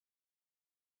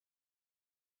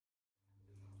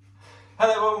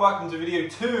Hello everyone, welcome to video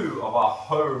 2 of our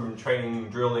home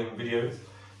training drilling videos.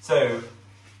 So,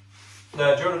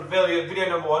 video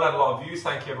number 1 had a lot of views.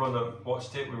 Thank you everyone that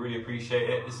watched it, we really appreciate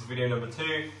it. This is video number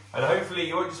 2, and hopefully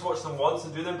you won't just watch them once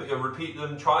and do them, but you'll repeat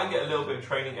them. Try and get a little bit of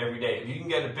training every day. If you can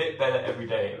get a bit better every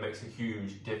day, it makes a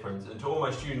huge difference. And to all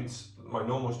my students, my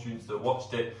normal students that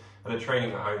watched it and are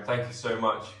training at home, thank you so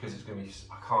much, because it's going to be,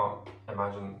 I can't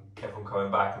imagine everyone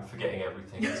coming back and forgetting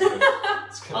everything.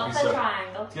 It's going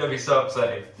to be so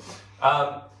upsetting.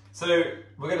 So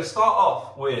we're going to start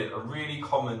off with a really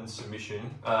common submission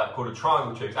called a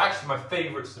triangle choke. It's actually my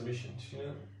favourite submission. Do you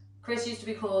know? Chris used to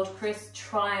be called Chris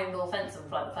Triangle Fencing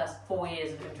for like the first 4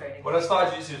 years of him training. When I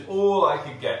started, this is all I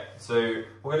could get. So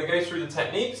we're going to go through the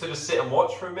technique. So just sit and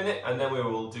watch for a minute, and then we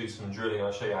will do some drilling.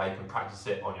 I'll show you how you can practice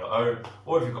it on your own,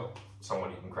 or if you've got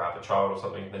someone you can grab, a child or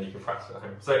something, then you can practice it at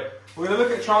home. So we're going to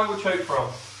look at triangle choke from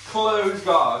closed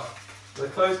guard. The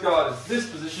closed guard is this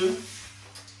position.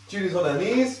 Julie's on her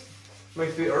knees, my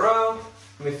feet around,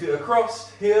 my feet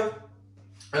across here.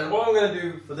 And what I'm going to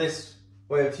do for this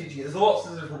way of teaching, there's lots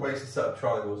of different ways to set up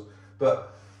triangles,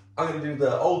 but I'm going to do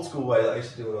the old school way that I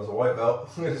used to do when I was a white belt.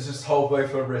 I'm going to just hold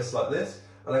both my wrists like this,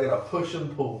 and I'm going to push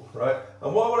and pull, right?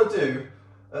 And what I want to do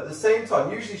at the same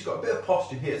time, usually she's got a bit of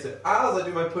posture here, so as I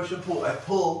do my push and pull, I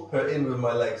pull her in with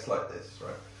my legs like this,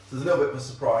 right? So there's a little bit of a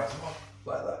surprise,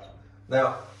 like that.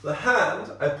 Now, the hand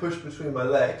I push between my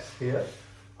legs here.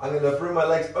 I'm going to bring my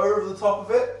legs over the top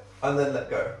of it and then let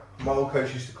go. My old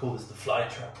coach used to call this the fly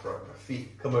trap, right? My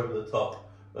feet come over the top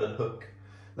and hook.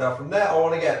 Now from there I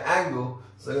want to get an angle,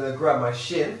 so I'm going to grab my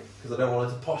shin, because I don't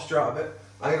want it to posture out of it.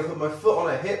 I'm going to put my foot on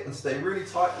her hip and stay really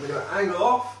tight. I'm going to angle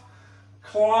off,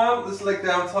 clamp this leg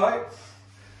down tight,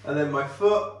 and then my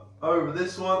foot over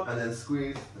this one, and then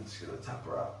squeeze, and just going to tap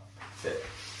her out. Okay.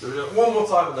 So we'll do it one more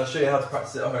time and I'll show you how to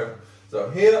practice it at home. So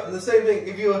I'm here, and the same thing,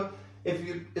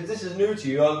 if this is new to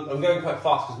you, I'm going quite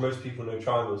fast because most people know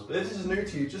triangles, but if this is new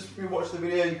to you, just if you watch the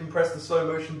video, you can press the slow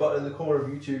motion button in the corner of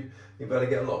YouTube, you better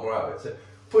get a lot more out of it. So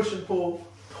push and pull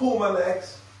my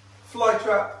legs, fly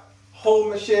trap, hold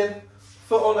my shin,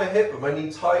 foot on my hip, but my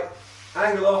knee tight,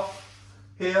 angle off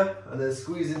here, and then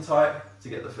squeeze in tight to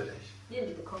get the finish. You didn't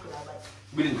do the crocodile bite.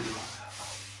 We didn't do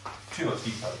that. Too much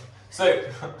detail. So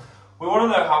we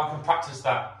want to know how we can practice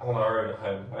that on our own at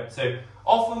home, right? So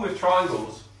often with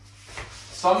triangles,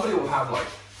 somebody will have like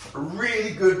a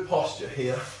really good posture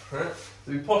here, right?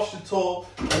 They'll be postured tall,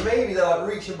 and maybe they're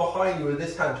like reaching behind you with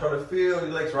this hand, trying to feel your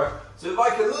legs, right? So if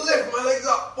I can lift my legs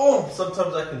up, boom,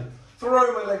 sometimes I can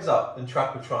throw my legs up and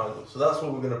trap a triangle. So that's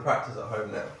what we're going to practice at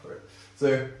home now, right?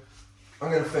 So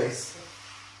I'm going to face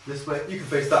this way, you can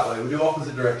face that way, we'll do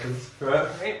opposite directions, right?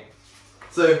 Right.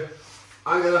 So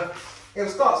I'm going to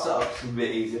start set up, it's a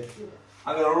bit easier.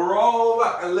 I'm going to roll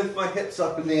back and lift my hips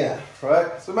up in the air,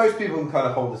 right? So most people can kind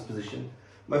of hold this position.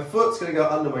 My foot's going to go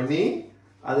under my knee,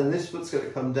 and then this foot's going to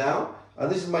come down,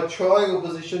 and this is my triangle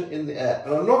position in the air.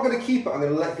 And I'm not going to keep it, I'm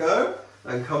going to let go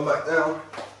and come back down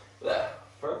there.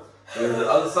 Right? And the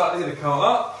other side is going to come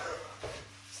up,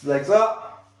 legs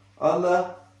up,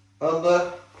 under,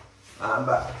 and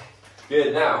back.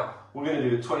 Good, now we're going to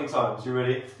do it 20 times. You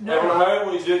ready? No. Everyone at home,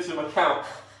 when you do it to my count.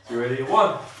 You ready?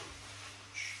 1.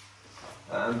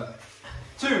 And back.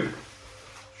 2,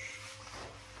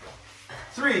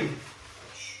 3,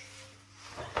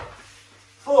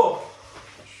 4.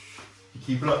 You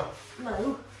keep it up.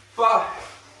 No. 5.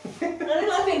 I don't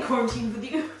like being quarantined with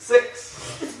you.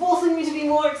 6. It's forcing me to be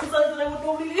more exercise than I would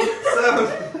normally do.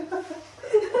 7.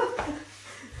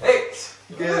 8.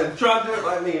 Good. Try and do it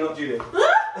like me, not Julie.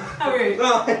 How rude.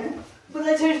 9. But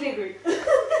I totally agree.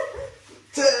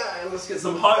 10. Let's get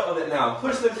some height on it now.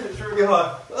 Push them hips really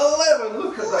high. 11.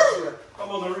 Look at that shit. I'm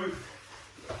on the roof.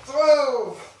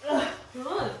 12.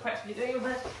 Oh, it's practically doing your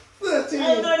best. 13. I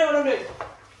don't know what I'm doing.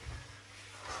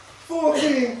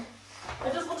 14. I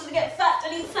just wanted to get fat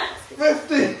and eat snacks.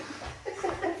 15.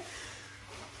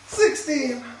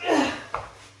 16.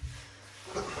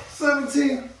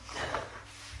 17.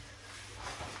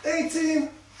 18.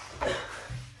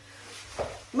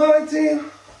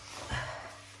 19.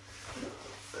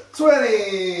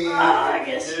 20. I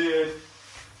guess. Good.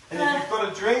 And if you've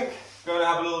got a drink, go and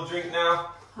have a little drink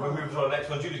now. We'll move on to the next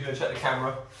one. Julie's going to check the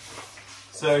camera.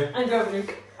 So, And grab a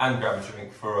drink. and grab a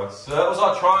drink for us. So that was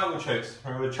our triangle chokes.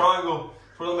 Remember, the triangle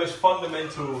is one of the most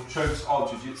fundamental chokes of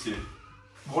Jiu-Jitsu.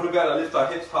 We want to be able to lift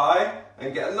our hips high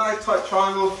and get a nice tight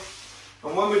triangle.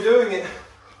 And when we're doing it,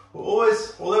 we're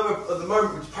always, although we're, at the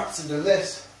moment we're practicing doing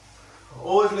this, we're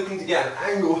always looking to get an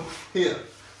angle here.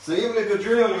 So even if you're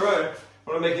drilling on your own,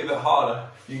 you want to make it a bit harder.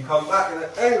 You can come back and then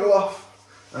angle off,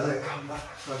 and then come back,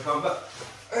 and come back,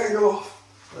 angle off,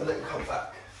 and then come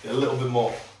back. Get a little bit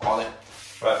more on it.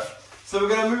 Right, so we're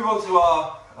going to move on to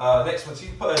our next one. So you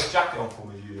can put a jacket on for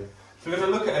me, Julia. So we're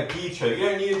going to look at a gi choke. You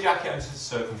don't need a jacket, I'm just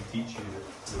so I can teach you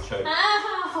the choke.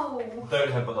 Ow!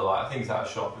 Don't headbutt the light. I think it's out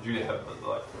of shot, but Julia headbutt the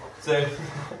light. So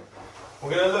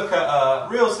we're going to look at a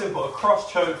real simple, a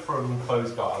cross choke from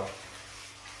closed guard.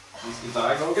 This is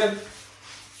diagonal again.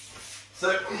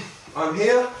 So I'm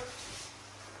here.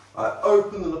 I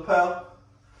open the lapel,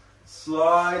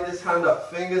 slide this hand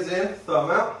up, fingers in,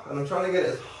 thumb out, and I'm trying to get it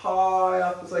as high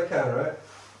up as I can, right?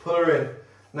 Pull her in.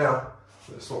 Now, I'm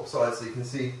going to swap sides so you can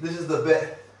see. This is the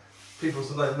bit people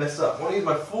sometimes mess up. I want to use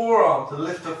my forearm to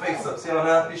lift her face up. See how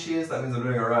happy she is? That means I'm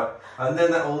doing it right. And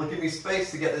then that will give me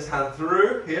space to get this hand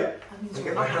through here and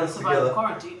get my hands together.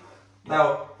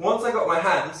 Now, once I got my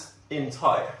hands in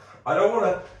tight, I don't want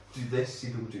to do this. See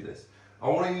people do this. I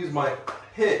want to use my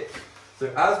hip. So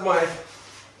as my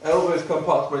elbows come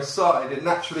past my side, it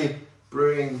naturally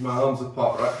brings my arms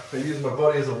apart, right? I use my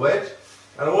body as a wedge.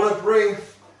 And I want to bring,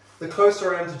 the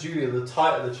closer I am to Julia, the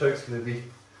tighter the choke's going to be.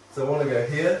 So I want to go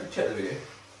here, check the video.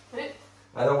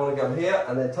 And I want to come here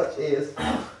and then touch ears,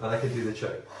 and I can do the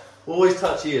choke. Always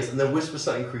touch ears and then whisper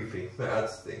something creepy. That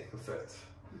adds the effect.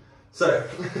 So,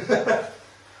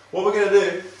 what we're going to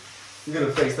do, we're going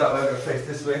to face that way, I'm going to face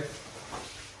this way,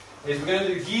 is we're going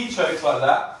to do gi chokes like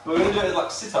that, but we're going to do it like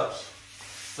sit-ups.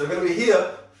 So we're going to be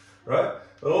here, right?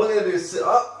 And all I'm going to do is sit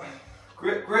up,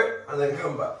 grip, grip, and then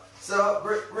come back. Sit up,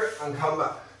 grip, grip, and come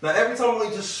back. Now every time I want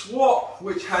you to swap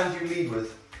which hand you lead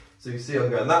with. So you see I'm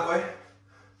going that way,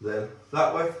 then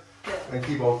that way, and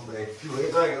keep alternating. If you want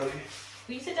it diagonally.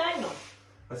 Will you sit diagonal?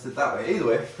 I said that way, either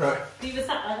way, right? You were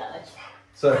sat like that.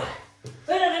 So,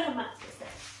 No, Matt.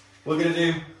 we're going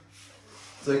to do,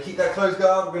 so keep that closed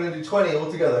guard, we're going to do 20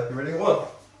 all together. You ready? 1,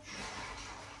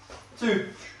 2,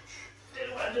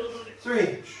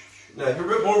 3. Now if you're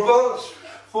a bit more advanced,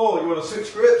 4, you want to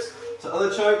switch grips to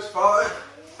other chokes. 5,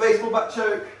 baseball bat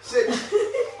choke. 6,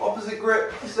 opposite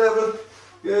grip. 7,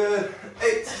 good.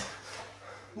 8,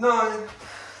 9,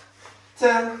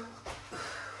 10,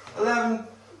 11,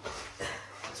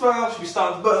 12, should we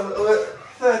start to burn a little bit.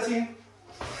 13,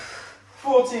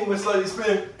 14, we're slowly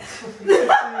spinning. 15,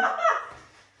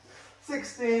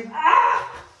 16,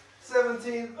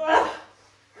 17,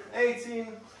 18,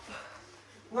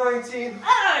 19,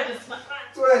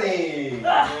 20.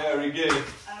 Very good.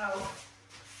 Ow.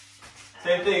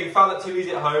 Same thing, if you found that too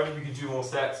easy at home, you could do more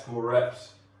sets, more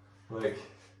reps. Like,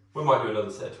 we might do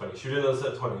another set of 20. Should we do another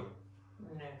set of 20?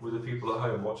 No. With the people at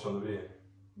home watching on the video.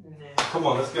 No. Come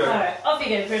on, let's go. Alright, off you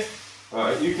go, Chris.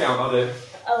 Alright, you count, I'll do it.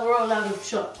 Oh, we're all out of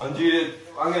shot. I'm going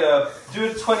to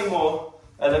do 20 more,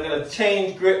 and I'm going to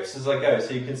change grips as I go,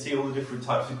 so you can see all the different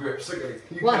types of grips. Okay,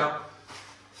 you 1. count.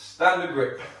 Standard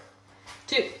grip.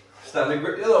 2. Standard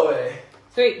grip the other way.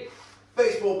 3.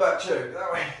 Baseball bat choke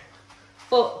that way.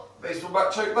 4. Baseball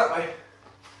bat choke that way.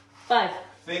 5.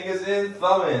 Fingers in,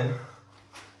 thumb in.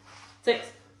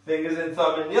 6. Fingers in,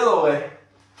 thumb in the other way.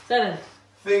 7.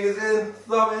 Fingers in,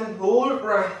 thumb in, loop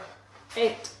round.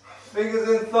 8. Fingers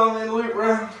in, thumb in, loop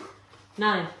round.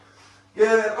 9.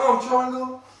 Good, arm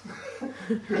triangle.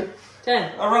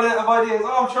 10. I run out of ideas,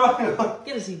 arm triangle.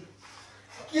 Guillotine.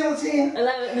 Guillotine.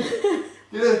 11.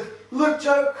 Good, loop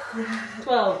choke.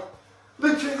 12.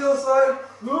 Loop choke the other side.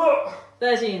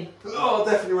 13. Oh,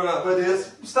 definitely run out of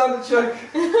ideas. Standard choke.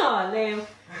 Oh, lame.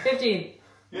 15.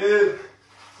 Good.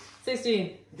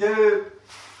 16. Good.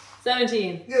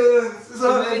 17. Good.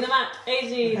 Stop moving the mat.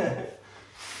 18.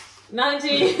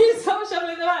 19. Stop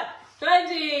shuffling the mat.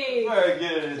 20. Very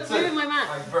good. Stop moving my mat.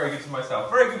 I'm very good to myself.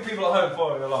 Very good people at home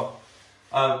following along.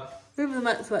 Move the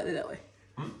mat slightly that way.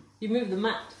 You move the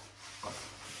mat.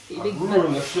 Get your big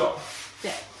Ruin the shot.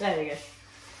 Yeah, there you go.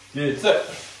 Good. So,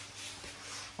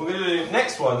 we're going to do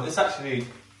next one. It's actually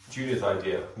Julia's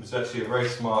idea. It's actually a very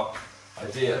smart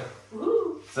idea.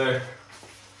 Woo. So,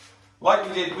 like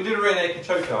we did a rear naked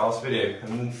choke in our last video,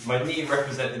 and my knee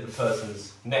represented the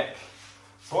person's neck.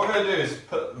 So what I'm going to do is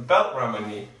put the belt around my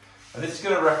knee, and this is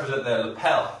going to represent their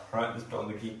lapel, right? This bit on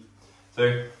the gi. So,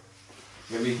 I'm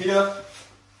going to be here.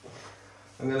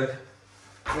 I'm going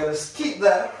to keep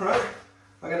there, right?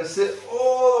 I'm going to sit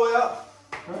all the way up,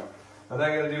 right? And then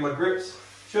I'm going to do my grips,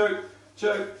 choke,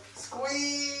 choke,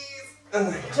 squeeze, and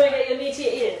then Try and get your knee to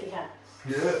your ear if you can.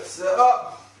 yeah, sit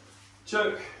up,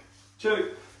 choke,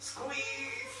 choke, squeeze.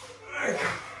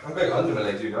 I'm going under my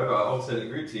leg, dude. I've got an alternate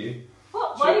grip to you.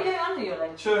 What? Why are you going under your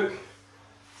leg? Choke,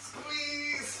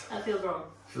 squeeze. That feels wrong.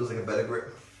 Feels like a better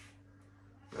grip.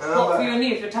 What for your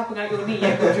knee? If you're tapping out your knee,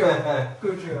 yeah, good job.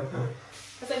 Good job.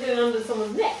 That's like going under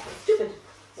someone's neck. That's stupid.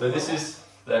 So this is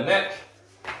their neck,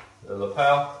 the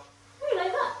lapel. Oh,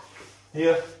 like that.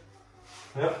 Here.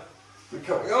 Yep. We're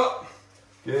coming up.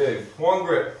 Good. 1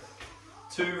 grip,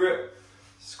 2 grip,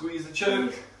 squeeze the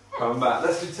choke, come back.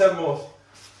 Let's do 10 more.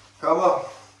 Come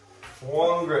up.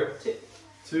 1 grip,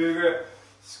 2 grip,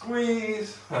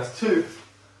 squeeze. That's 2.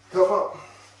 Come up.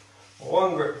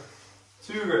 1 grip,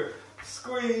 2 grip,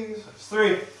 squeeze. That's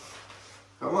 3.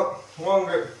 Come up. 1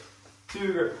 grip,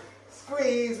 2 grip,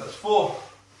 squeeze. That's 4.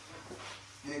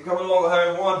 Keep coming along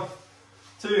at home. 1,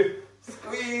 2,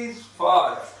 squeeze.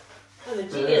 5. Oh, the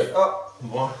genius. Up.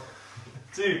 1,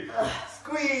 2,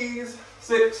 squeeze.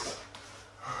 6.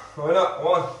 Going up.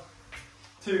 1,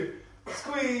 2,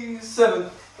 squeeze. 7.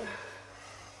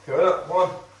 Going up. 1,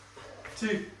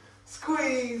 2,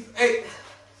 squeeze. 8.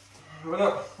 Going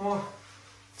up. 1,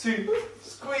 2,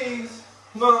 squeeze.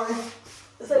 9.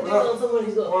 It's like doing on someone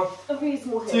who's got 1, a really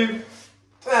small head. 2,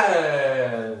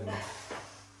 10.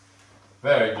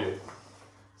 Very good.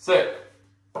 So,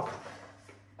 how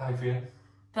are you feeling?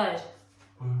 Tired.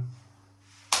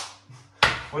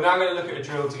 We're now going to look at a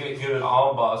drill to get good at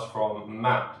arm bars from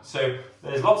mount. So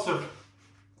there's lots of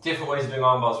different ways of doing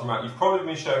arm bars from mount. You've probably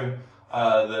been shown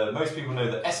most people know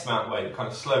the S mount way, the kind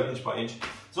of slow inch by inch.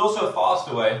 There's also a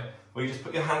faster way where you just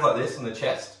put your hands like this on the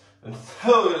chest and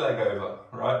throw your leg over,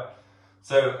 right?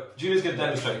 So Julia's going to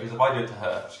demonstrate because if I do it to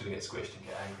her, she's going to get squished and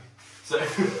get angry.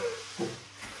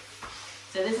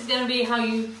 So this is going to be how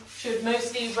you should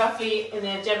mostly, roughly, in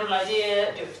a general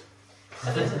idea, do it.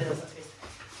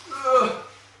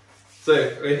 So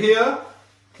we're here,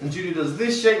 and Julia does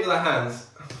this shape with her hands.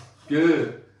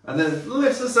 Good. And then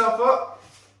lifts herself up.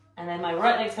 And then my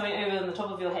right leg's coming over on the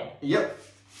top of your head. Yep.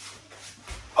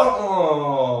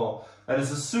 Oh! And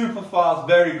it's a super fast,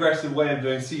 very aggressive way of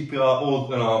doing CPR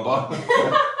or an armbar.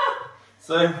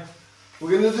 So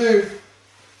we're going to do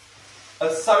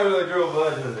a solo drill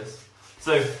version of this.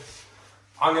 So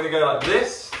I'm going to go like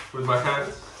this with my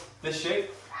hands, this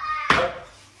shape.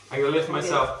 I'm going to lift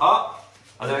myself up.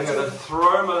 And then I'm going to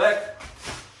throw my leg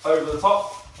over the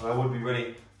top, and I would be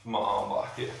ready for my arm bar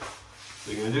here.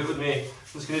 So you're going to do it with me.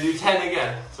 I'm just going to do 10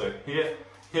 again. So here,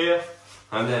 here,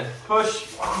 and then push.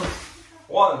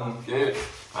 1, good.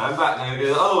 And back. Now go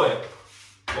the other way.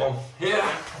 1, here.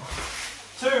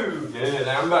 2, good.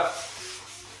 And back.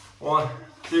 1,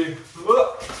 2,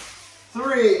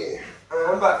 3,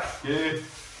 and back. Good.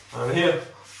 And here.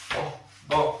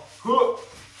 1,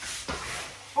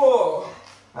 4.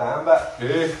 And back.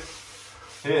 Good.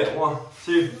 Here. 1,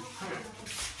 2,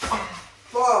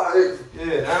 5.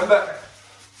 Good. And back.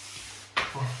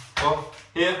 1.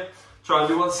 Here. Try and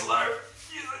do one slow.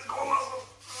 Use those core muscles.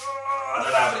 I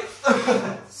don't have any.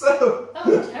 So. That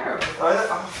was terrible.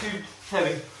 I'm too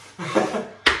heavy.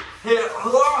 Here.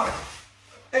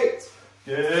 8.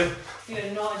 Good. You're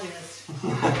an gymnast.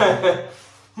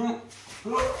 Oh, that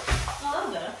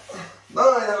was better.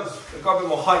 No, that was, I got a bit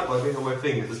more height by doing all my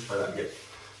fingers. Let's try that again.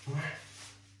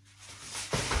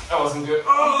 That wasn't good.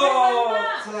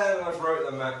 Oh, 10, I broke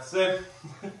the mat. So,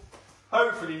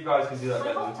 hopefully you guys can do that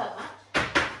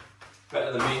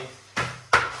better than me.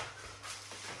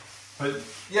 But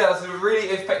yeah, that's a really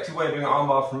effective way of doing an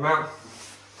armbar from mount.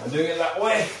 And doing it that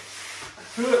way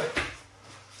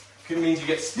means you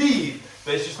get speed,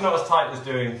 but it's just not as tight as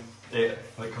doing it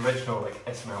the conventional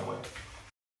S-mount way.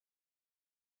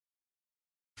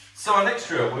 So our next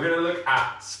drill, we're going to look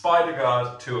at spider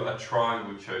guard to a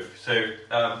triangle choke. So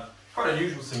quite an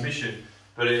unusual submission,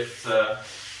 but it's I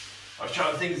was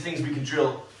trying to think of things we could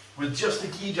drill with just a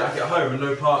key jacket at home and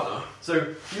no partner.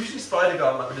 So usually spider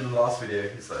guard, like we did in the last video,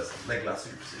 is like leg lasso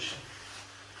position.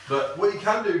 But what you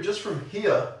can do just from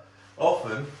here,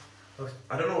 often,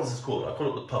 I don't know what this is called, I call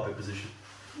it the puppet position.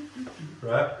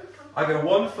 Right? I go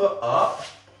 1 foot up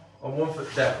and 1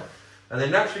 foot down. And they're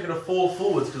naturally going to fall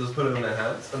forwards because I was putting on their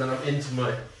hands, and then I'm into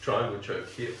my triangle choke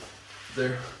here.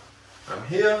 So I'm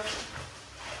here,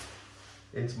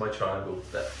 into my triangle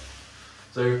there.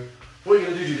 So what you're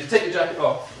going to do is take your jacket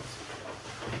off.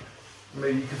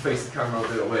 Maybe you can face the camera a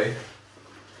bit away.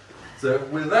 So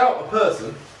without a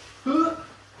person,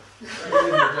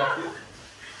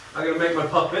 I'm going to make my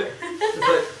puppet. It's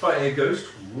like fighting a ghost.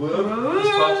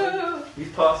 Whoa. He's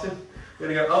passing. We're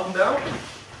going to go up and down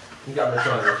and get my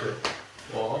triangle choke.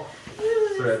 Or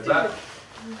thread back.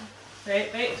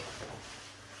 Wait.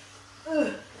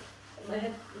 My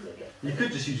head is okay. You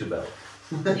could just use your belt.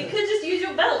 You could just use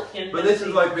your belt. But this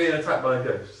is like being attacked by a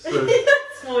ghost. So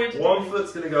one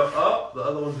foot's going to go up, the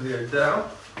other one's going to go down.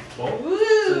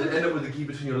 So you end up with the gi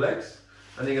between your legs,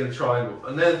 and then you're going to triangle.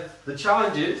 And then the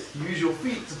challenge is, use your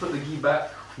feet to put the gi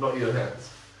back, not your hands.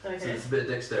 Okay. So it's a bit of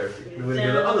dexterity. We're going to go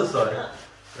to the other side.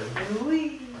 And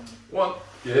 1,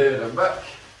 good, and back.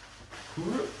 2.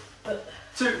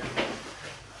 I'm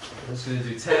just going to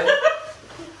do 10.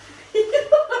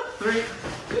 3.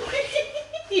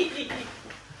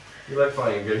 You like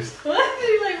fighting a ghost? Why do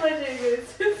you like fighting a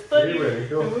ghost? It's funny. Really?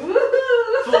 Go on.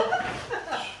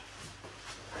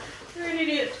 You're an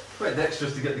idiot. Quite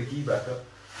dexterous to get the key back up.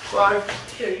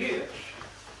 5. Show you.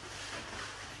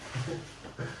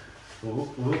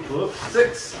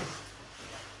 6.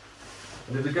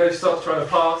 And if the ghost starts trying to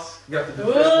pass, you have to do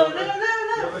No.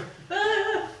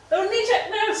 Oh, knee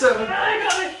check, no. 7. Oh, I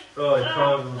got it. Oh, I can't.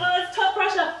 Oh, it's top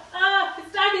pressure. It's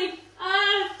staggy.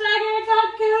 It's staggy. I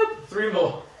can't cope. 3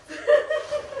 more.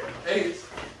 8.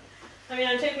 I mean,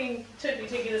 I'm totally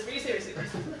taking this very seriously.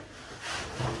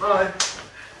 9.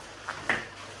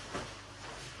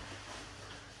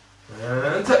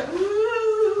 And 10.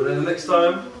 And then the next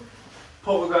time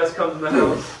poltergeist comes in the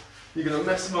house, you're going to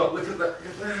mess them up. Look at that. Look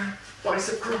at that.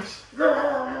 Bicep crush.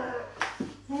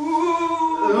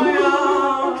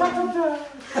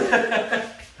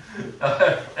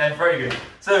 Very good.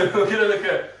 So we're going to look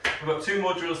at, we've got 2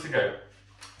 more drills to go.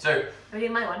 So, Are you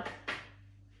doing my one?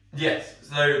 yes,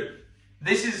 so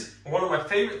this is one of my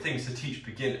favourite things to teach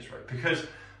beginners, right? Because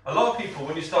a lot of people,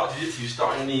 when you start jiu-jitsu, you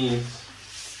start on your knees,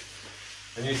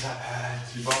 and you start,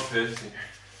 you bump this, and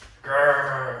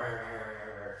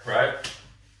right?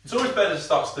 It's always better to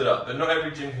start stood up, but not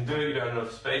every gym can do it, you don't have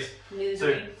enough space.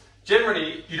 So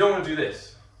generally, you don't want to do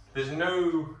this. There's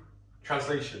no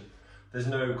translation. There's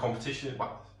no competition,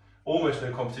 well, almost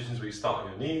no competitions where you start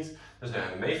on your knees. There's no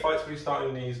MMA fights where you start on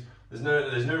your knees.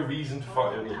 There's no reason to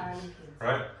fight on your knees,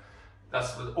 right?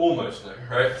 That's almost no,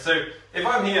 right? So if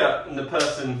I'm here and the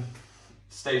person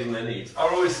stays on their knees, I'll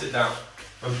always sit down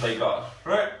and play guard,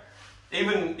 right?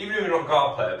 Even if you're not a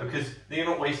guard player, because then you're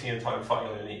not wasting your time fighting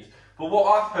on your knees. But what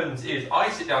happens is I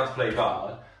sit down to play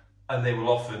guard, and they will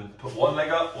often put one leg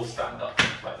up or stand up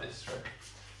like this, right?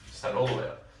 Stand all the way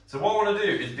up. So what I want to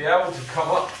do is be able to come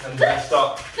up and then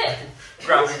start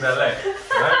grabbing their leg,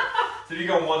 right? So if you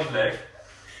go on one leg,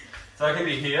 so I can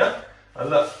be here, and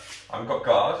look, I've got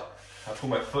guard, I pull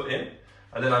my foot in,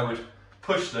 and then I would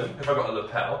push them if I've got a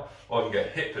lapel, or I can go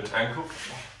hip and ankle,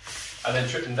 and then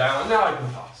trip them down, and now I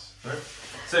can pass, right?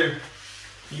 So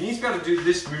you need to be able to do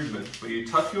this movement, where you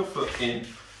tuck your foot in,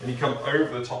 and you come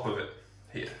over the top of it,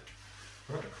 here,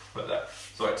 right? Like that.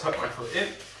 So I tuck my foot in,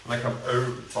 and I come over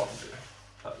the top of it.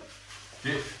 Like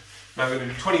that. Now I'm going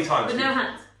to do 20 times. With no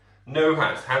hands? No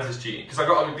hands. Hands is cheating, because I've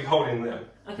got to be holding them.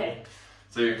 Okay.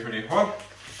 So you're ready? 1,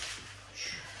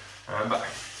 and back.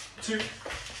 2,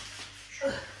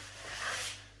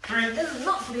 3. This is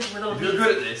not for people with all If you're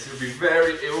good at this,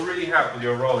 it will really help with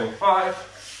your rolling. 5,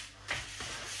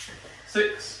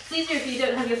 6. It's easier if you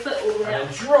don't have your foot all the way And up.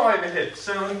 then drive the hips.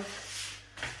 7,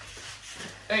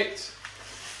 8,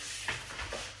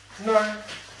 9,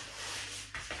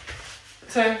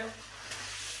 10,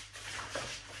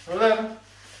 11,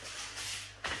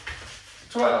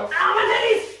 12. Ow, my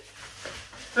knees!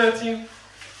 13,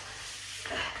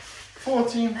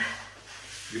 14,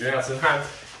 you're doing out some hands,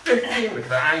 15, look at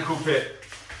that ankle pit,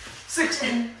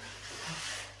 16,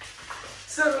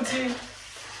 17,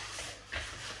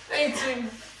 18,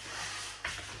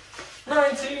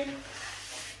 19,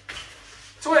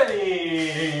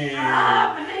 20.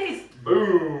 Ah, my knees!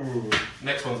 Boom.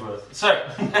 Next one's worse. So,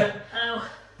 Ow.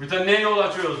 we've done nearly all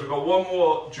our drills, we've got one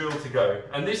more drill to go.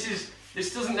 And this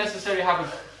doesn't necessarily have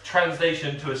a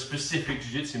translation to a specific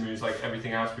jiu-jitsu moves like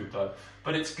everything else we've done,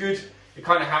 but it's good, it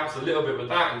kind of helps a little bit with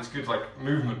that, and it's good like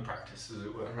movement practice, as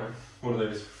it were, right? One of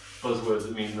those buzzwords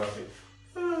that means nothing.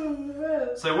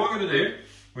 So what we're going to do,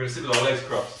 we're going to sit with our legs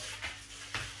crossed.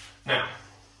 Now,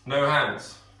 no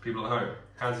hands, people at home,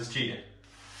 hands is cheating.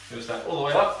 You're going to stand all the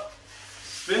way up,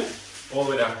 spin, all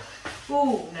the way down.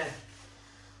 Ooh, no.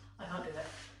 I can't do that.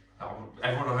 Oh,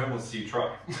 everyone at home wants to see you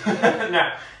try.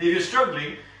 Now, if you're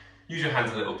struggling, use your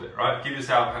hands a little bit, right? Give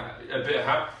yourself a bit of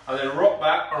help, and then rock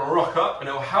back and rock up, and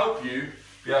it'll help you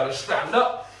be able to stand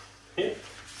up, here,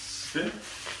 spin, and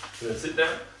then sit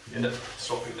down, end up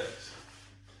swapping legs.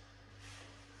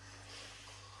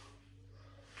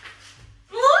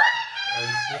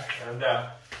 And down.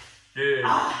 Good.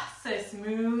 Ah, so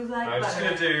smooth like I'm just butter.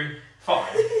 going to do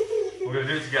 5. We're going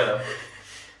to do it together.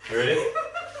 You ready? 1.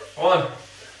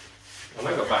 Oh,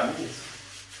 I've got bad knees.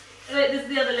 Wait, this is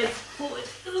the other leg forward.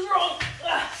 This is wrong.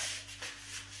 Ah.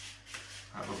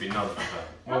 That would be none of that.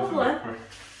 Oh, for one. me.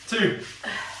 2.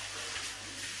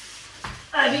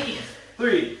 I beat you.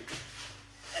 3.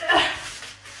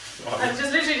 I'm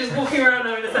just literally just walking around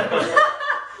now in a circle.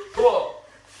 4.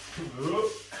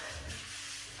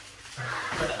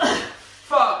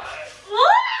 5.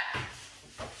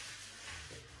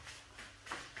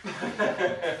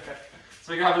 So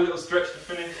we can have a little stretch to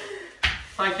finish.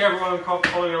 Thank you everyone for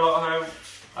following along at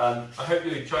home. I hope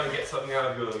you're trying to get something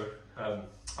out of your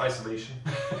isolation.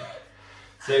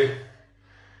 So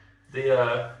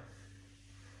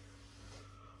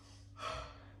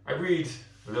I read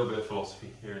a little bit of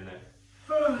philosophy here and there.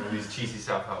 These cheesy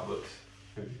self-help books.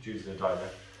 Jews are gonna die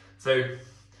there. So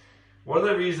one of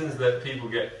the reasons that people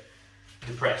get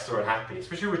depressed or unhappy,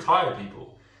 especially retired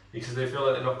people, because they feel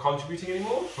like they're not contributing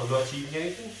anymore or not achieving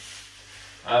anything.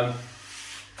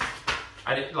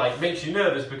 And it like makes you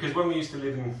nervous because when we used to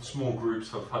live in small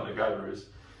groups of hunter-gatherers,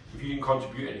 if you didn't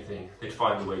contribute anything, they'd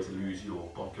find a way to lose you or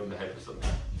bonk you on the head or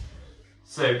something.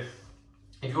 So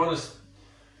if you want to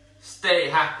stay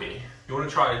happy, you want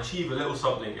to try and achieve a little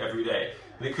something every day.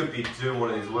 And it could be doing one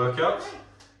of these workouts.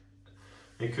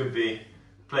 It could be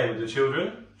playing with the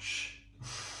children. Shh.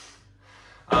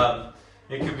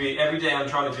 It could be every day I'm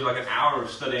trying to do like an hour of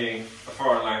studying a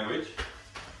foreign language.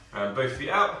 Both feet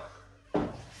out.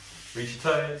 Reach your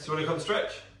toes. You want to come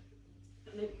stretch?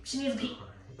 She needs a pee.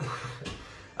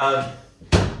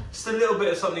 Just a little bit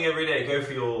of something every day. Go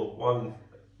for your one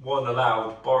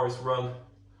allowed Boris run.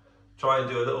 Try and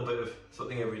do a little bit of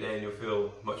something every day and you'll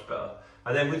feel much better.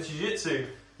 And then with Jiu-Jitsu,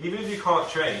 even if you can't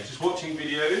train, just watching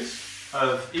videos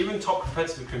of even top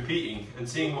competitive competing and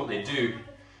seeing what they do,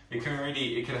 it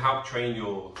can help train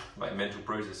your like mental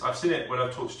process. I've seen it when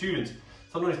I've taught students.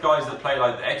 Sometimes guys that play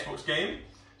like the Xbox game,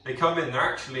 they come in,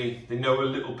 they know a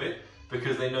little bit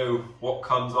because they know what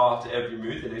comes after every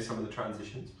move, they know some of the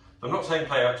transitions. So I'm not saying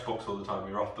play Xbox all the time,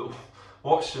 you're off, but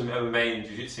watch some MMA and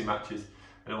Jiu-Jitsu matches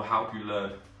and it will help you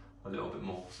learn a little bit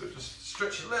more. So just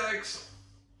stretch your legs.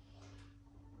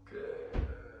 Good.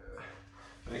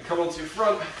 And then come onto your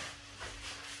front.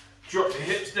 Drop your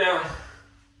hips down.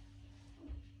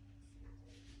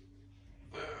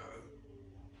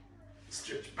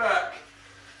 Stretch back.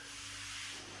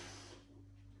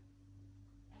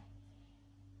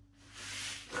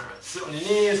 Alright, sit on your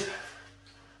knees.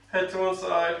 Head to one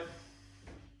side.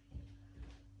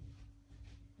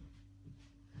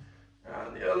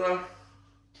 And the other.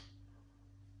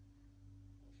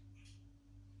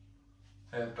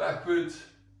 Head backwards.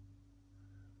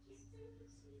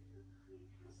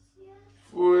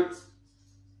 Forwards.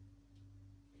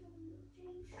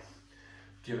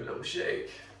 Give it a little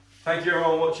shake. Thank you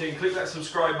everyone watching. Click that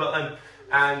subscribe button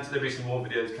and there'll be some more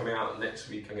videos coming out next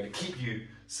week. I'm going to keep you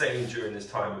sane during this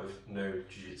time of no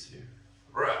jiu-jitsu.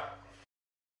 Right.